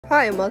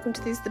Hi and welcome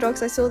to These Are the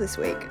Dogs I Saw This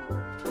week.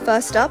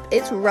 First up,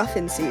 it's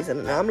ruffin season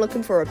and I'm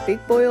looking for a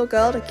big boy or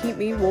girl to keep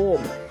me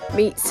warm.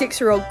 Meet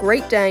 6-year-old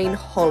Great Dane,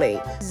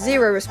 Holly.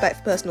 Zero respect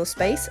for personal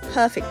space,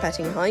 perfect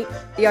petting height,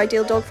 the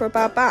ideal dog for a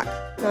bad back,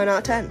 9 out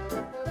of 10.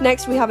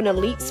 Next we have an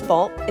elite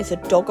spot, it's a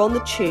dog on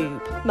the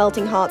tube.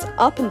 Melting hearts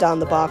up and down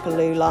the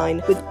Barkaloo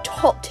line with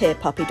top tier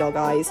puppy dog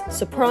eyes,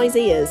 surprise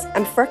ears,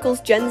 and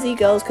freckles Gen Z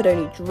girls could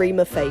only dream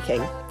of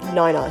faking,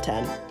 9 out of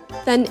 10.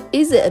 Then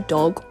is it a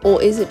dog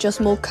or is it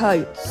just more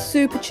coat?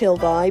 Super chill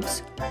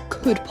vibes,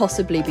 could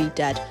possibly be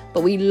dead,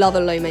 but we love a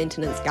low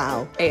maintenance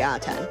gal, 8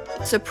 out of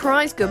 10.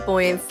 Surprise good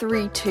boy in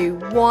 3, 2,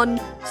 1.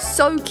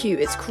 So cute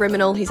it's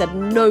criminal, he's had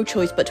no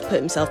choice but to put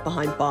himself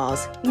behind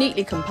bars.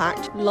 Neatly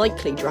compact,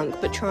 likely drunk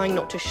but trying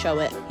not to show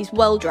it. He's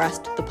well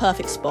dressed, the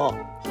perfect spot.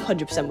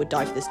 100% would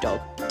die for this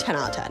dog, 10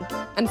 out of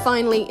 10. And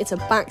finally, it's a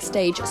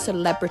backstage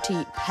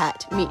celebrity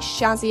pet. Meet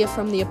Shazia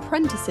from The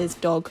Apprentice's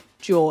dog,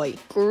 Joy.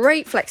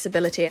 Great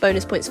flexibility,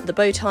 bonus points for the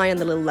bow tie and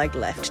the little leg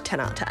lift, 10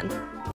 out of 10.